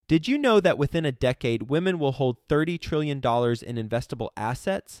Did you know that within a decade, women will hold $30 trillion in investable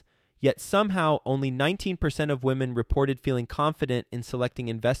assets? Yet somehow only 19% of women reported feeling confident in selecting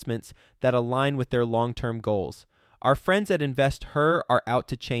investments that align with their long-term goals. Our friends at InvestHer are out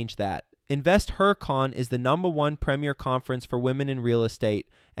to change that. InvestHerCon is the #1 premier conference for women in real estate,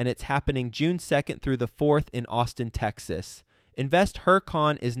 and it's happening June 2nd through the 4th in Austin, Texas.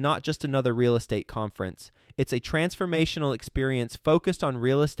 InvestHerCon is not just another real estate conference. It's a transformational experience focused on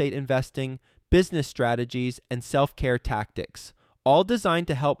real estate investing, business strategies, and self-care tactics, all designed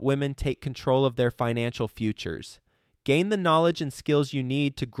to help women take control of their financial futures. Gain the knowledge and skills you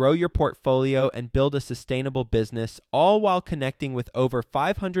need to grow your portfolio and build a sustainable business, all while connecting with over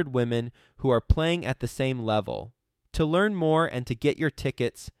 500 women who are playing at the same level. To learn more and to get your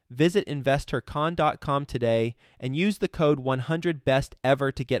tickets, visit InvestHerCon.com today and use the code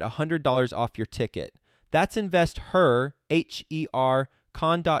 100BESTEVER to get $100 off your ticket. That's InvestHer, H-E-R,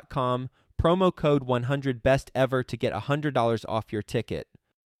 con.com, promo code 100BESTEVER to get $100 off your ticket.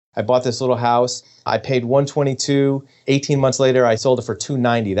 I bought this little house. I paid $122. 18 months later, I sold it for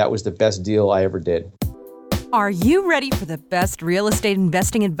 $290. That was the best deal I ever did. Are you ready for the best real estate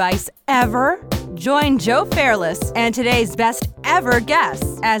investing advice ever? Join Joe Fairless and today's best ever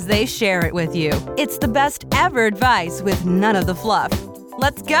guests as they share it with you. It's the best ever advice with none of the fluff.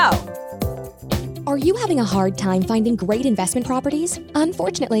 Let's go. Are you having a hard time finding great investment properties?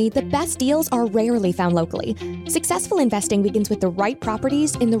 Unfortunately, the best deals are rarely found locally. Successful investing begins with the right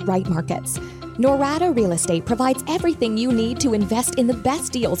properties in the right markets. Norada Real Estate provides everything you need to invest in the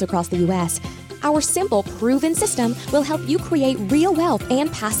best deals across the U.S. Our simple, proven system will help you create real wealth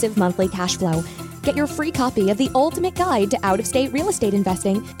and passive monthly cash flow. Get your free copy of the ultimate guide to out-of-state real estate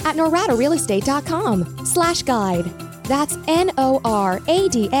investing at noradarealestate.com/guide. That's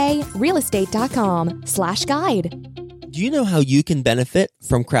NORADA realestate.com/guide. Do you know how you can benefit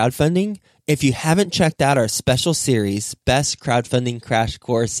from crowdfunding? If you haven't checked out our special series, Best Crowdfunding Crash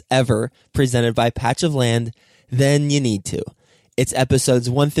Course Ever, presented by Patch of Land, then you need to. It's episodes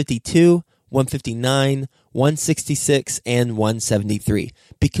 152, 159, 166, and 173,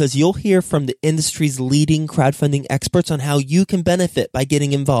 because you'll hear from the industry's leading crowdfunding experts on how you can benefit by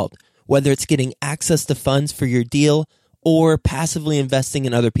getting involved, whether it's getting access to funds for your deal or passively investing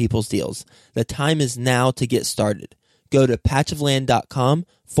in other people's deals. The time is now to get started. Go to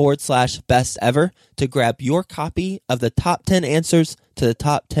patchofland.com/bestever to grab your copy of the top 10 answers to the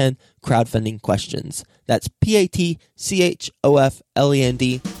top 10 crowdfunding questions. That's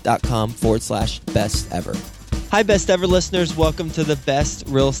patchofland.com/bestever. Hi, Best Ever listeners. Welcome to the Best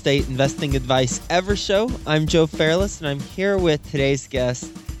Real Estate Investing Advice Ever show. I'm Joe Fairless, and I'm here with today's guest,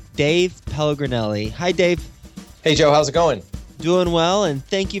 Dave Pellegrinelli. Hi, Dave. Hey, Joe. How's it going? Doing well, and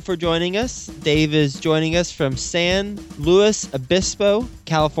thank you for joining us. Dave is joining us from San Luis Obispo,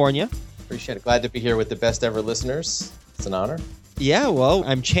 California. Appreciate it. Glad to be here with the Best Ever listeners. It's an honor. Yeah, well,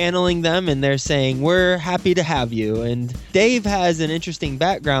 I'm channeling them, and they're saying, we're happy to have you. And Dave has an interesting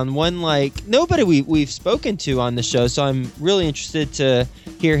background, one like nobody we've spoken to on the show, so I'm really interested to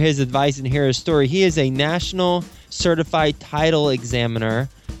hear his advice and hear his story. He is a national certified title examiner,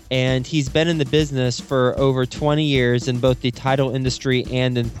 and he's been in the business for over 20 years in both the title industry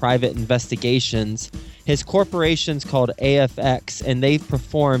and in private investigations. His corporation's called AFX, and they've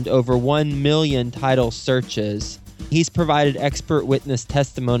performed over 1 million title searches. He's provided expert witness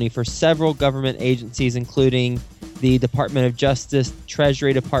testimony for several government agencies, including the Department of Justice,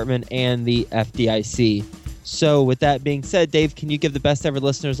 Treasury Department, and the FDIC. So with that being said, Dave, can you give the Best Ever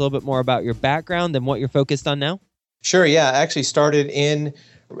listeners a little bit more about your background and what you're focused on now? Sure, yeah. I actually started in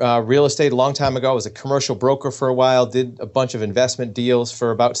real estate a long time ago. I was a commercial broker for a while, did a bunch of investment deals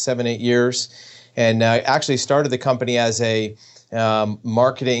for about 7-8 years, and actually started the company as a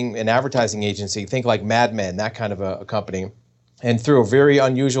marketing and advertising agency. Think like Mad Men, that kind of a company. And through a very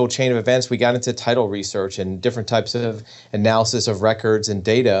unusual chain of events, we got into title research and different types of analysis of records and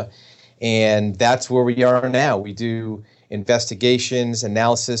data. And that's where we are now. We do investigations,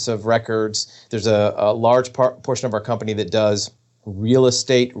 analysis of records. There's a large portion of our company that does real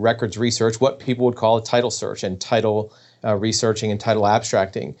estate records research, what people would call a title search and title researching and title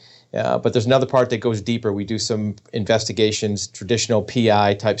abstracting. But there's another part that goes deeper. We do some investigations, traditional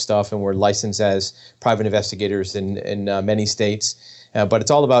PI type stuff, and we're licensed as private investigators in many states. But it's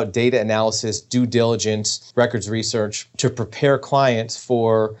all about data analysis, due diligence, records research to prepare clients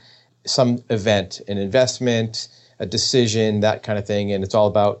for some event, an investment, a decision, that kind of thing. And it's all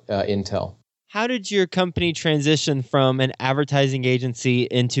about intel. How did your company transition from an advertising agency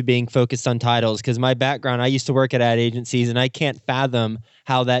into being focused on titles? Because my background, I used to work at ad agencies, and I can't fathom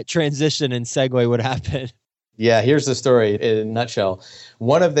how that transition and segue would happen. Yeah, here's the story in a nutshell.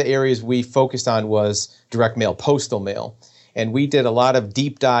 One of the areas we focused on was direct mail, postal mail. And we did a lot of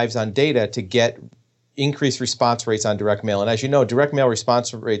deep dives on data to get increased response rates on direct mail. And as you know, direct mail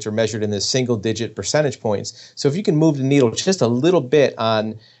response rates are measured in the single-digit percentage points. So if you can move the needle just a little bit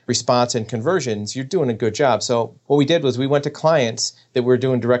on response and conversions, you're doing a good job. So what we did was we went to clients that we're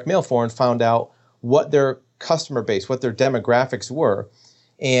doing direct mail for and found out what their customer base, what their demographics were.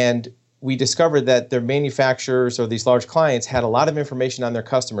 And we discovered that their manufacturers or these large clients had a lot of information on their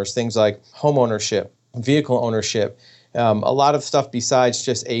customers, things like home ownership, vehicle ownership, a lot of stuff besides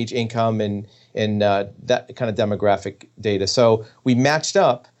just age, income, and that kind of demographic data. So we matched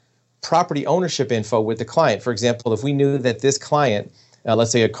up property ownership info with the client. For example, if we knew that this client,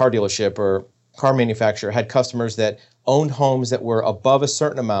 let's say a car dealership or car manufacturer, had customers that owned homes that were above a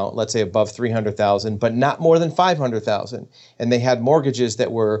certain amount, let's say above $300,000, but not more than $500,000, and they had mortgages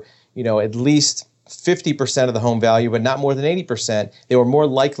that were, at least 50% of the home value, but not more than 80%, they were more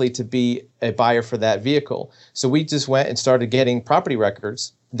likely to be a buyer for that vehicle. So we just went and started getting property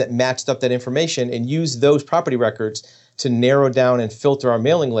records that matched up that information and used those property records to narrow down and filter our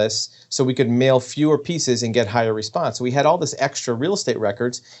mailing lists so we could mail fewer pieces and get higher response. So we had all this extra real estate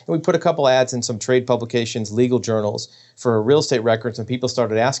records, and we put a couple ads in some trade publications, legal journals for real estate records, and people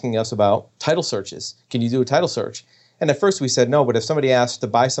started asking us about title searches. Can you do a title search? And at first we said no, but if somebody asks to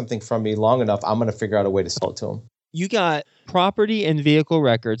buy something from me long enough, I'm going to figure out a way to sell it to them. You got property and vehicle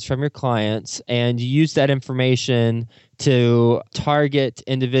records from your clients, and you use that information to target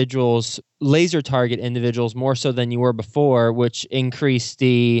individuals, laser target individuals more so than you were before, which increased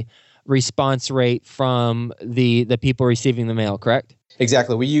the response rate from the people receiving the mail, correct?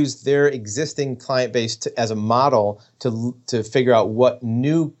 Exactly. We use their existing client base as a model to figure out what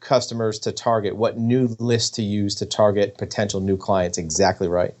new customers to target, what new lists to use to target potential new clients. Exactly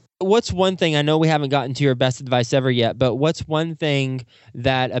right. What's one thing, I know we haven't gotten to your best advice ever yet, but what's one thing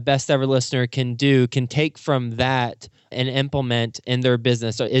that a best ever listener can take from that and implement in their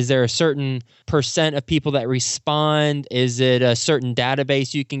business? So is there a certain percent of people that respond? Is it a certain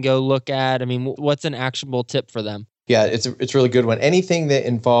database you can go look at? I mean, what's an actionable tip for them? Yeah, it's a really good one. Anything that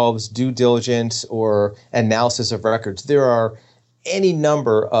involves due diligence or analysis of records, there are any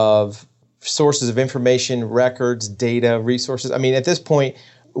number of sources of information, records, data, resources. I mean, at this point,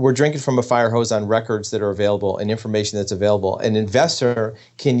 we're drinking from a fire hose on records that are available and information that's available. An investor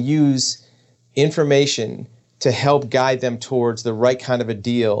can use information to help guide them towards the right kind of a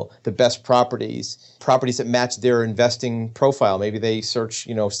deal, the best properties that match their investing profile. Maybe they search,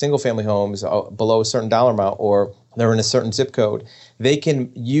 single family homes below a certain dollar amount, or they're in a certain zip code. They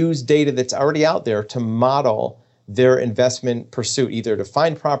can use data that's already out there to model their investment pursuit, either to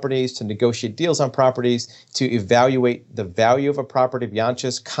find properties, to negotiate deals on properties, to evaluate the value of a property beyond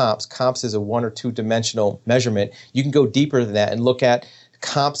just comps. Comps is a 1 or 2 dimensional measurement. You can go deeper than that and look at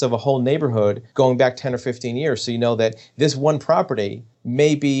comps of a whole neighborhood going back 10 or 15 years. So you know that this one property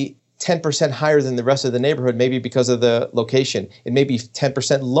may be 10% higher than the rest of the neighborhood, maybe because of the location. It may be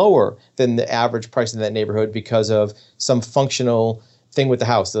 10% lower than the average price in that neighborhood because of some functional thing with the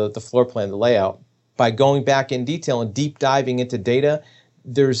house, the floor plan, the layout. By going back in detail and deep diving into data,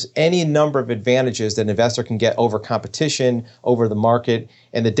 there's any number of advantages that an investor can get over competition, over the market,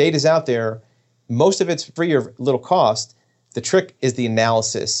 and the data's out there. Most of it's free or little cost. The trick is the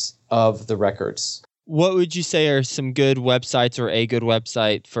analysis of the records. What would you say are some good websites or a good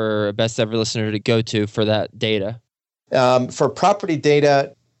website for a best ever listener to go to for that data? For property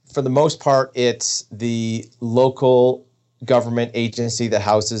data, for the most part, it's the local government agency that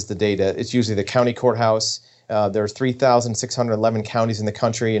houses the data. It's usually the county courthouse. There are 3,611 counties in the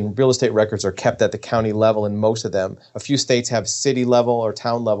country, and real estate records are kept at the county level in most of them. A few states have city level or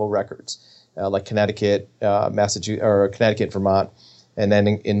town level records, like Connecticut, Massachusetts, or Connecticut, Vermont. And then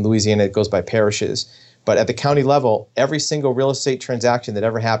in Louisiana, it goes by parishes. But at the county level, every single real estate transaction that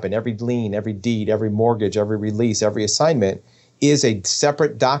ever happened, every lien, every deed, every mortgage, every release, every assignment is a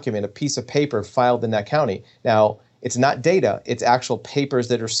separate document, a piece of paper filed in that county. Now, it's not data, it's actual papers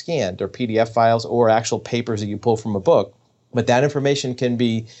that are scanned or PDF files or actual papers that you pull from a book. But that information can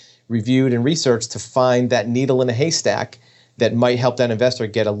be reviewed and researched to find that needle in a haystack that might help that investor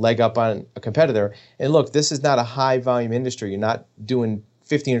get a leg up on a competitor. And look, this is not a high volume industry. You're not doing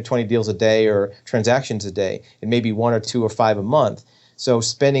 15 or 20 deals a day or transactions a day. It may be 1 or 2 or 5 a month. So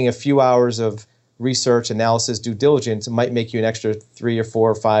spending a few hours of research, analysis, due diligence might make you an extra $3,000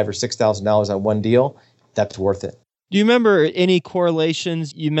 or $4,000 or $5,000 or $6,000 on one deal. That's worth it. Do you remember any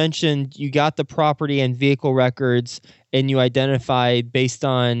correlations? You mentioned you got the property and vehicle records and you identified based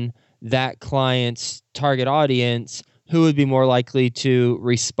on that client's target audience who would be more likely to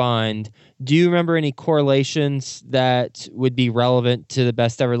respond. Do you remember any correlations that would be relevant to the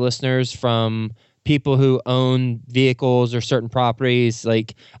best ever listeners from people who own vehicles or certain properties?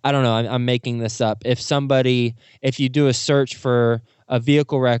 Like, I don't know, I'm making this up. If you do a search for a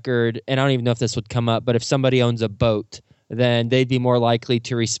vehicle record, and I don't even know if this would come up, but if somebody owns a boat, then they'd be more likely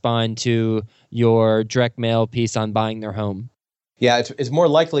to respond to your direct mail piece on buying their home. Yeah, it's more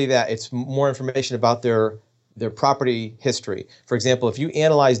likely that it's more information about their property history. For example, if you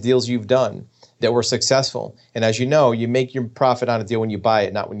analyze deals you've done that were successful, and as you know, you make your profit on a deal when you buy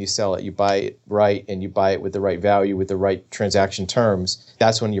it, not when you sell it. You buy it right, and you buy it with the right value, with the right transaction terms.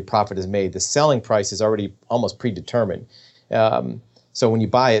 That's when your profit is made. The selling price is already almost predetermined. So when you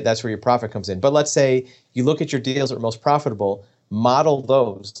buy it, that's where your profit comes in. But let's say you look at your deals that are most profitable, model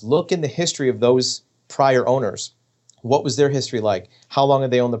those. Look in the history of those prior owners. What was their history like? How long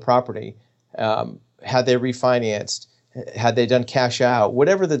had they owned the property? Had they refinanced? Had they done cash out?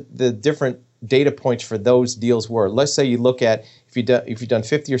 Whatever the different data points for those deals were. Let's say you look at, if you've done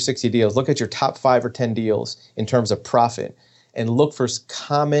 50 or 60 deals, look at your top 5 or 10 deals in terms of profit and look for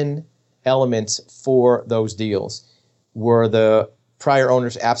common elements for those deals. Were the prior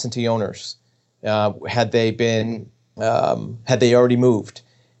owners absentee owners? Had they already moved?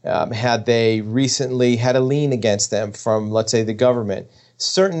 Had they recently had a lien against them from, let's say, the government?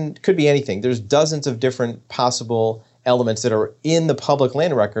 Could be anything. There's dozens of different possible elements that are in the public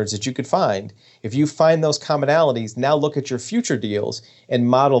land records that you could find. If you find those commonalities, now look at your future deals and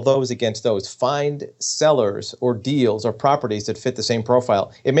model those against those. Find sellers or deals or properties that fit the same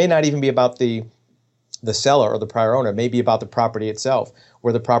profile. It may not even be about the seller or the prior owner. It may be about the property itself.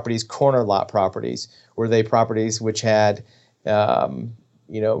 Were the properties corner lot properties? Were they properties which had a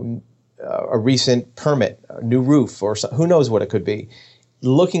recent permit, a new roof, or who knows what it could be.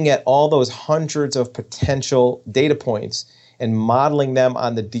 Looking at all those hundreds of potential data points and modeling them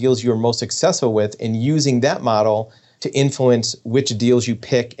on the deals you're most successful with and using that model to influence which deals you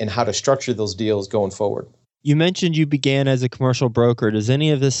pick and how to structure those deals going forward. You mentioned you began as a commercial broker. Does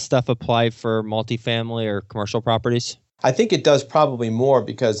any of this stuff apply for multifamily or commercial properties? I think it does probably more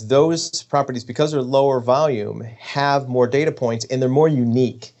because those properties, because they're lower volume, have more data points and they're more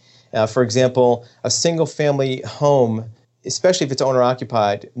unique. For example, a single family home, especially if it's owner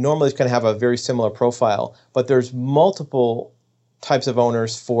occupied, normally it's going to have a very similar profile, but there's multiple types of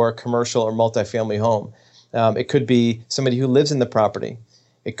owners for a commercial or multifamily home. It could be somebody who lives in the property.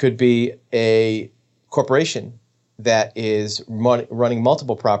 It could be a corporation that is running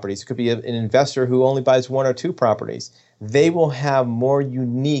multiple properties. It could be an investor who only buys 1 or 2 properties. They will have more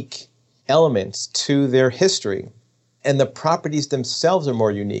unique elements to their history, and the properties themselves are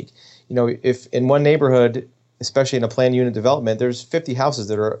more unique. If in one neighborhood, especially in a planned unit development, there's 50 houses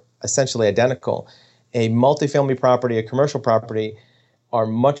that are essentially identical. A multifamily property, a commercial property are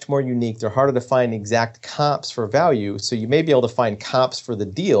much more unique. They're harder to find exact comps for value. So you may be able to find comps for the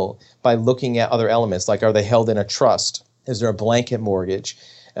deal by looking at other elements, like are they held in a trust? Is there a blanket mortgage?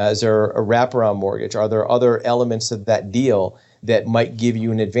 Is there a wraparound mortgage? Are there other elements of that deal that might give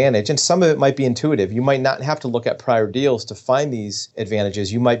you an advantage? And some of it might be intuitive. You might not have to look at prior deals to find these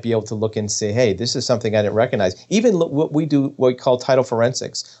advantages. You might be able to look and say, hey, this is something I didn't recognize. Even what we call title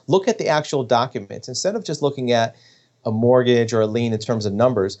forensics. Look at the actual documents. Instead of just looking at a mortgage or a lien in terms of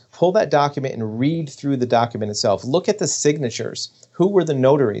numbers, pull that document and read through the document itself. Look at the signatures. Who were the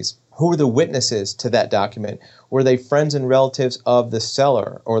notaries? Who were the witnesses to that document? Were they friends and relatives of the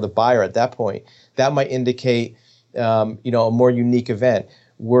seller or the buyer at that point? That might indicate a more unique event.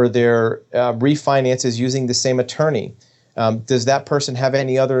 Were there refinances using the same attorney? Does that person have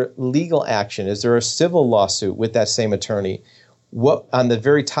any other legal action? Is there a civil lawsuit with that same attorney? What on the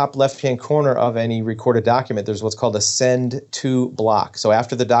very top left-hand corner of any recorded document, there's what's called a send to block. So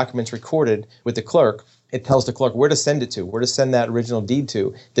after the document's recorded with the clerk, it tells the clerk where to send it to, where to send that original deed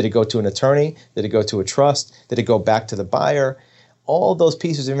to. Did it go to an attorney? Did it go to a trust? Did it go back to the buyer? All those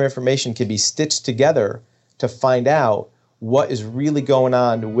pieces of information can be stitched together to find out what is really going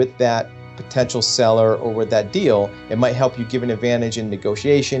on with that potential seller or with that deal. It might help you give an advantage in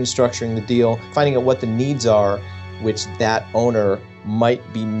negotiation, structuring the deal, finding out what the needs are, which that owner might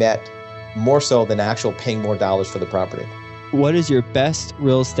be met more so than actual paying more dollars for the property. What is your best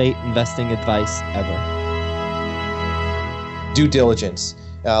real estate investing advice ever? Due diligence.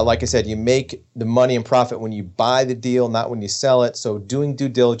 Like I said, you make the money and profit when you buy the deal, not when you sell it. So doing due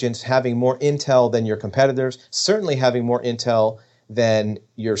diligence, having more intel than your competitors, certainly having more intel than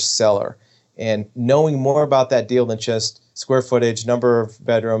your seller, and knowing more about that deal than just square footage, number of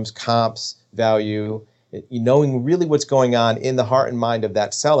bedrooms, comps, value, knowing really what's going on in the heart and mind of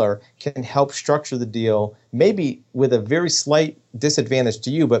that seller can help structure the deal, maybe with a very slight disadvantage to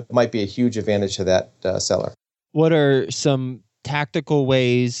you, but might be a huge advantage to that seller. What are some tactical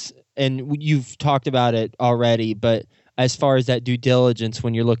ways, and you've talked about it already, but as far as that due diligence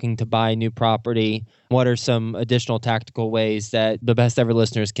when you're looking to buy new property, what are some additional tactical ways that the Best Ever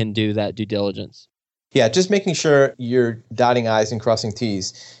listeners can do that due diligence? Yeah, just making sure you're dotting I's and crossing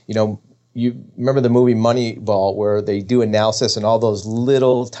T's. You remember the movie Moneyball, where they do analysis and all those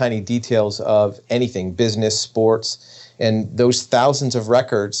little tiny details of anything, business, sports, and those thousands of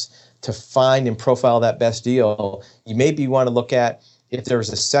records to find and profile that best deal. You maybe want to look at if there's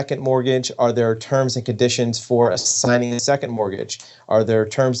a second mortgage, are there terms and conditions for assigning a second mortgage? Are there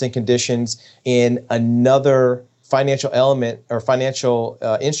terms and conditions in another financial element or financial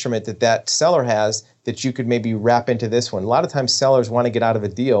instrument that seller has that you could maybe wrap into this one? A lot of times sellers want to get out of a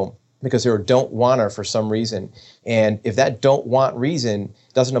deal because they're a don't wanter for some reason. And if that don't want reason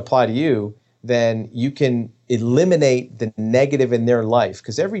doesn't apply to you, then you can eliminate the negative in their life,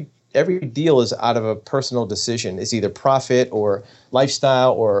 because every deal is out of a personal decision. It's either profit or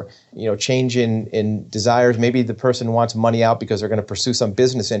lifestyle or change in desires. Maybe the person wants money out because they're going to pursue some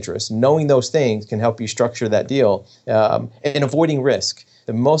business interest. Knowing those things can help you structure that deal, and avoiding risk.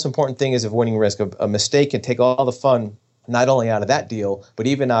 The most important thing is avoiding risk. A mistake can take all the fun, not only out of that deal, but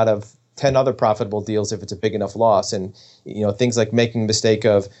even out of 10 other profitable deals if it's a big enough loss. And things like making a mistake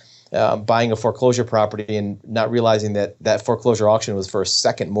of buying a foreclosure property and not realizing that foreclosure auction was for a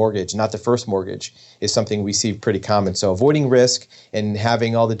second mortgage, not the first mortgage, is something we see pretty common. So avoiding risk and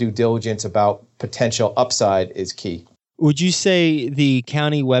having all the due diligence about potential upside is key. Would you say the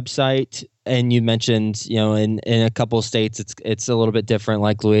county website, and you mentioned, in a couple of states, it's a little bit different,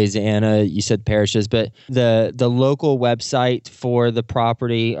 like Louisiana, you said parishes, but the local website for the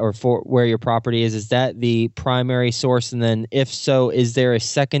property or for where your property is that the primary source? And then if so, is there a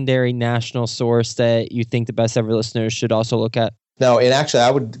secondary national source that you think the Best Ever listeners should also look at? No, and actually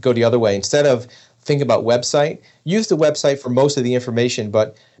I would go the other way. Instead of think about website, use the website for most of the information,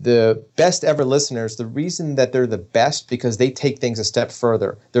 but the Best Ever listeners, the reason that they're the best, because they take things a step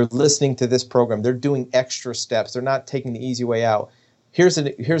further. They're listening to this program. They're doing extra steps. They're not taking the easy way out. Here's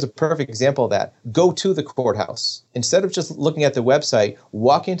a perfect example of that. Go to the courthouse. Instead of just looking at the website,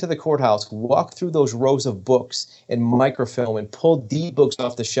 walk into the courthouse, walk through those rows of books and microfilm and pull deed books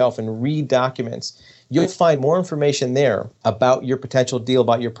off the shelf and read documents. You'll find more information there about your potential deal,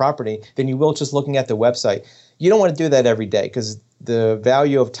 about your property, than you will just looking at the website. You don't want to do that every day, because the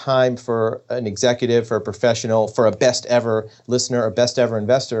value of time for an executive, for a professional, for a Best Ever listener, a Best Ever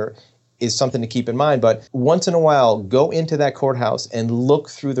investor is something to keep in mind. But once in a while, go into that courthouse and look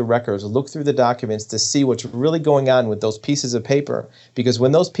through the records, look through the documents to see what's really going on with those pieces of paper. Because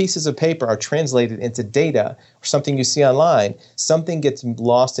when those pieces of paper are translated into data or something you see online, something gets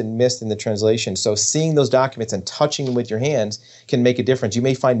lost and missed in the translation. So seeing those documents and touching them with your hands can make a difference. You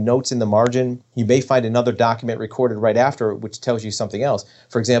may find notes in the margin. You may find another document recorded right after, which tells you something else.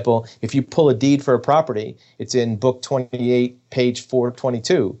 For example, if you pull a deed for a property, it's in book 28, page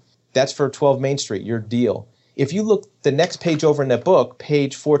 422. That's for 12 Main Street, your deal. If you look the next page over in that book,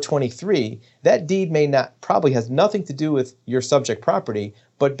 page 423, that deed probably has nothing to do with your subject property,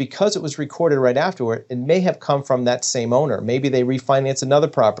 but because it was recorded right afterward, it may have come from that same owner. Maybe they refinance another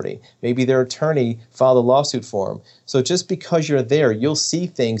property. Maybe their attorney filed a lawsuit for them. So just because you're there, you'll see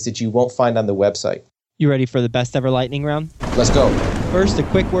things that you won't find on the website. You ready for the Best Ever lightning round? Let's go. First, a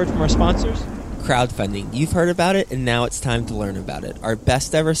quick word from our sponsors. Crowdfunding. You've heard about it, and now it's time to learn about it. Our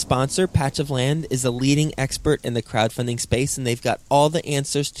Best Ever sponsor, Patch of Land, is a leading expert in the crowdfunding space, and they've got all the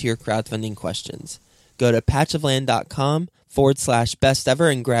answers to your crowdfunding questions. Go to patchofland.com/Best Ever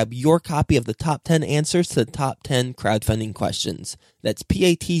and grab your copy of the top 10 answers to the top 10 crowdfunding questions. That's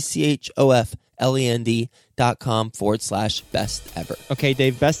patchofland.com/Best Ever. Okay,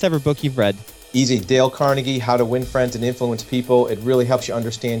 Dave, Best Ever book you've read. Easy. Dale Carnegie, How to Win Friends and Influence People. It really helps you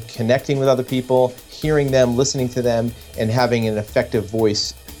understand connecting with other people, hearing them, listening to them, and having an effective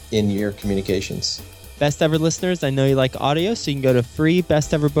voice in your communications. Best Ever listeners, I know you like audio, so you can go to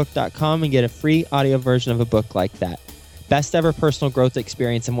freebesteverbook.com and get a free audio version of a book like that. Best Ever personal growth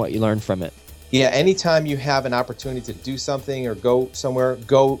experience and what you learned from it. Yeah, anytime you have an opportunity to do something or go somewhere,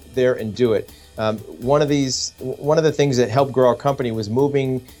 go there and do it. One of the things that helped grow our company was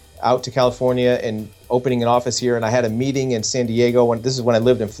moving out to California and opening an office here. And I had a meeting in San Diego. This is when I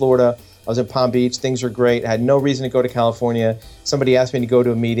lived in Florida. I was in Palm Beach. Things were great. I had no reason to go to California. Somebody asked me to go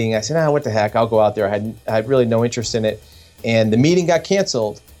to a meeting. I said, what the heck? I'll go out there. I had really no interest in it. And the meeting got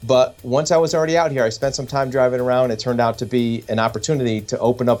canceled. But once I was already out here, I spent some time driving around. It turned out to be an opportunity to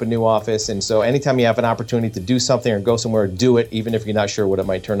open up a new office. And so anytime you have an opportunity to do something or go somewhere, do it, even if you're not sure what it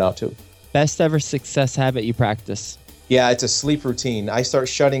might turn out to. Best ever success habit you practice? Yeah, it's a sleep routine. I start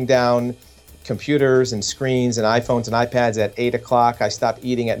shutting down computers and screens and iPhones and iPads at 8 o'clock. I stop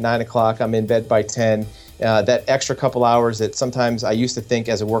eating at 9 o'clock. I'm in bed by 10. That extra couple hours that sometimes I used to think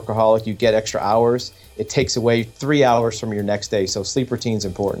as a workaholic you get extra hours, it takes away 3 hours from your next day. So sleep routine is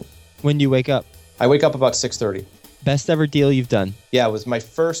important. When do you wake up? I wake up about 6:30. Best ever deal you've done? Yeah, it was my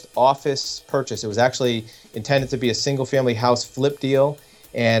first office purchase. It was actually intended to be a single family house flip deal.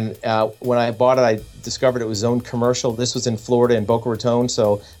 And when I bought it, I discovered it was zoned commercial. This was in Florida in Boca Raton.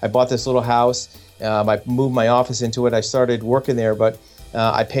 So I bought this little house. I moved my office into it. I started working there, but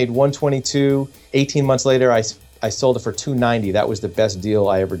I paid $122. 18 months later, I sold it for $290. That was the best deal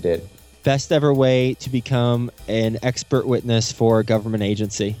I ever did. Best ever way to become an expert witness for a government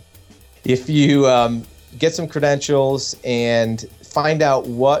agency? If you get some credentials and find out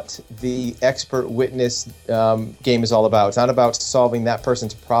what the expert witness game is all about. It's not about solving that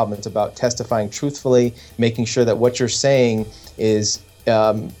person's problem. It's about testifying truthfully, making sure that what you're saying is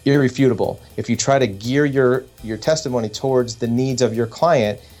irrefutable. If you try to gear your testimony towards the needs of your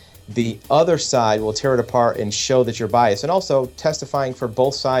client, the other side will tear it apart and show that you're biased. And also testifying for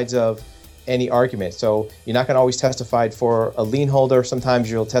both sides of any argument. So you're not going to always testify for a lien holder.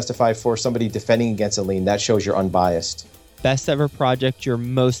 Sometimes you'll testify for somebody defending against a lien. That shows you're unbiased. Best ever project you're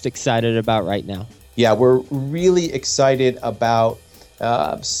most excited about right now? Yeah, we're really excited about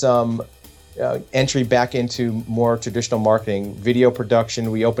some entry back into more traditional marketing, video production.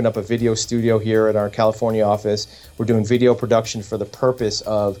 We opened up a video studio here at our California office. We're doing video production for the purpose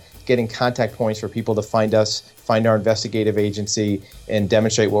of getting contact points for people to find us, find our investigative agency, and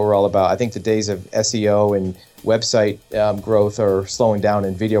demonstrate what we're all about. I think the days of SEO and website growth are slowing down,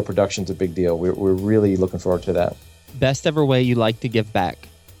 and video production is a big deal. We're really looking forward to that. Best ever way you like to give back?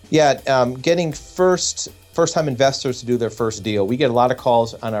 Yeah, getting first-time investors to do their first deal. We get a lot of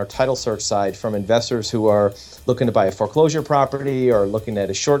calls on our title search side from investors who are looking to buy a foreclosure property or looking at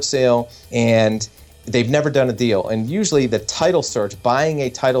a short sale, and they've never done a deal. And usually the title search, buying a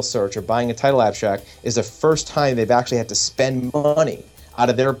title search or buying a title abstract, is the first time they've actually had to spend money out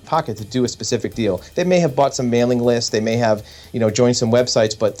of their pocket to do a specific deal. They may have bought some mailing lists, they may have joined some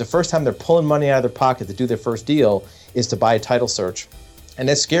websites, but the first time they're pulling money out of their pocket to do their first deal is to buy a title search. And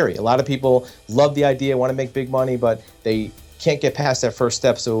that's scary. A lot of people love the idea, want to make big money, but they can't get past that first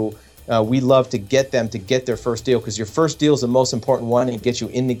step. So we love to get them to get their first deal, because your first deal is the most important one and it gets you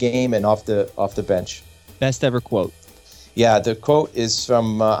in the game and off the bench. Best ever quote? Yeah, the quote is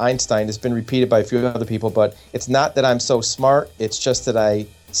from Einstein. It's been repeated by a few other people, but it's not that I'm so smart. It's just that I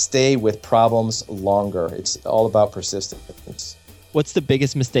stay with problems longer. It's all about persistence. What's the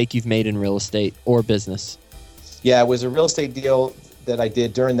biggest mistake you've made in real estate or business? Yeah, it was a real estate deal that I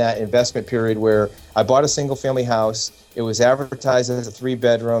did during that investment period where I bought a single family house. It was advertised as a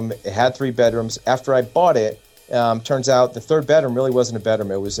 3-bedroom. It had 3 bedrooms. After I bought it, turns out the 3rd bedroom really wasn't a bedroom.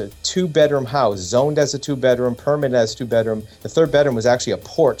 It was a 2-bedroom house, zoned as a 2-bedroom, permitted as a 2-bedroom. The 3rd bedroom was actually a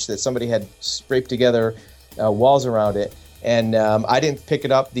porch that somebody had scraped together walls around it. And I didn't pick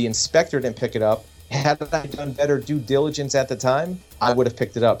it up. The inspector didn't pick it up. Had I done better due diligence at the time, I would have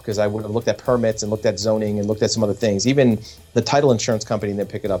picked it up, because I would have looked at permits and looked at zoning and looked at some other things. Even the title insurance company didn't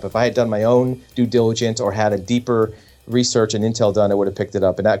pick it up. If I had done my own due diligence or had a deeper research and intel done, I would have picked it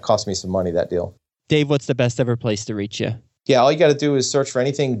up. And that cost me some money, that deal. Dave, what's the best ever place to reach you? Yeah, all you got to do is search for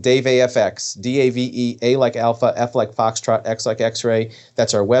anything Dave AFX, D-A-V-E, A like Alpha, F like Foxtrot, X like X-ray.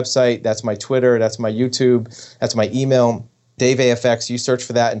 That's our website. That's my Twitter. That's my YouTube. That's my email. Dave AFX. You search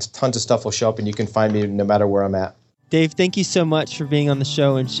for that and tons of stuff will show up and you can find me no matter where I'm at. Dave, thank you so much for being on the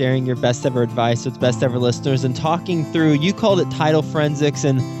show and sharing your best ever advice with best ever listeners and talking through, you called it title forensics,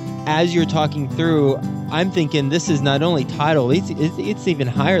 and as you're talking through, I'm thinking this is not only title, it's even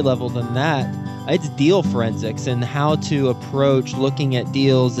higher level than that. It's deal forensics and how to approach looking at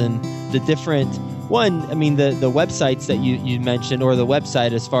deals and the different, the websites that you mentioned, or the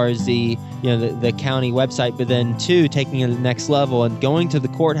website as far as the county website, but then 2, taking it to the next level and going to the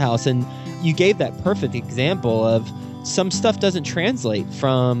courthouse. And you gave that perfect example of some stuff doesn't translate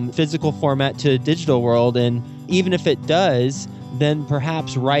from physical format to digital world. And even if it does, then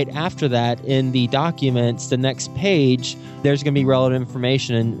perhaps right after that in the documents, the next page, there's going to be relevant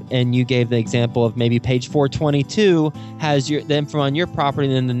information. And you gave the example of maybe page 422 has the info on your property,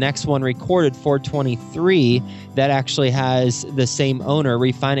 and then the next one recorded 423 that actually has the same owner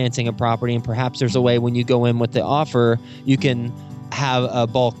refinancing a property. And perhaps there's a way when you go in with the offer, you can have a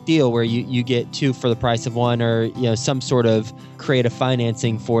bulk deal where you get two for the price of one, or some sort of creative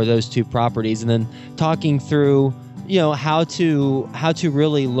financing for those two properties, and then talking through how to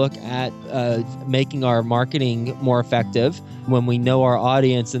really look at making our marketing more effective when we know our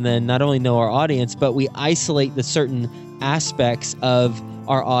audience, and then not only know our audience, but we isolate the certain aspects of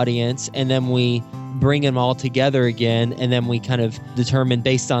our audience, and then we bring them all together again, and then we kind of determine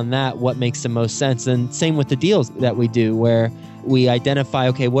based on that what makes the most sense. And same with the deals that we do, where we identify,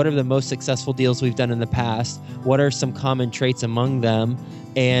 okay, what are the most successful deals we've done in the past? What are some common traits among them?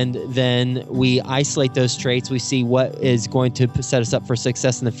 And then we isolate those traits. We see what is going to set us up for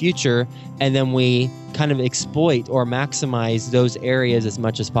success in the future. And then we kind of exploit or maximize those areas as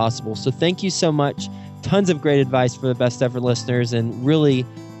much as possible. So thank you so much. Tons of great advice for the Best Ever listeners, and really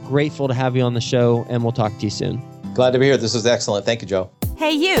grateful to have you on the show. And we'll talk to you soon. Glad to be here. This was excellent. Thank you, Joe.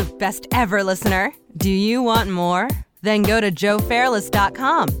 Hey, you, Best Ever listener. Do you want more? Then go to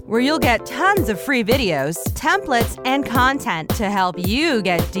joefairless.com, where you'll get tons of free videos, templates, and content to help you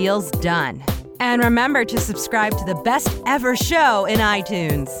get deals done. And remember to subscribe to the Best Ever show in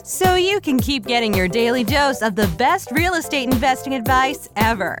iTunes, so you can keep getting your daily dose of the best real estate investing advice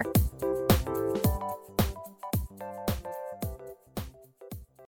ever.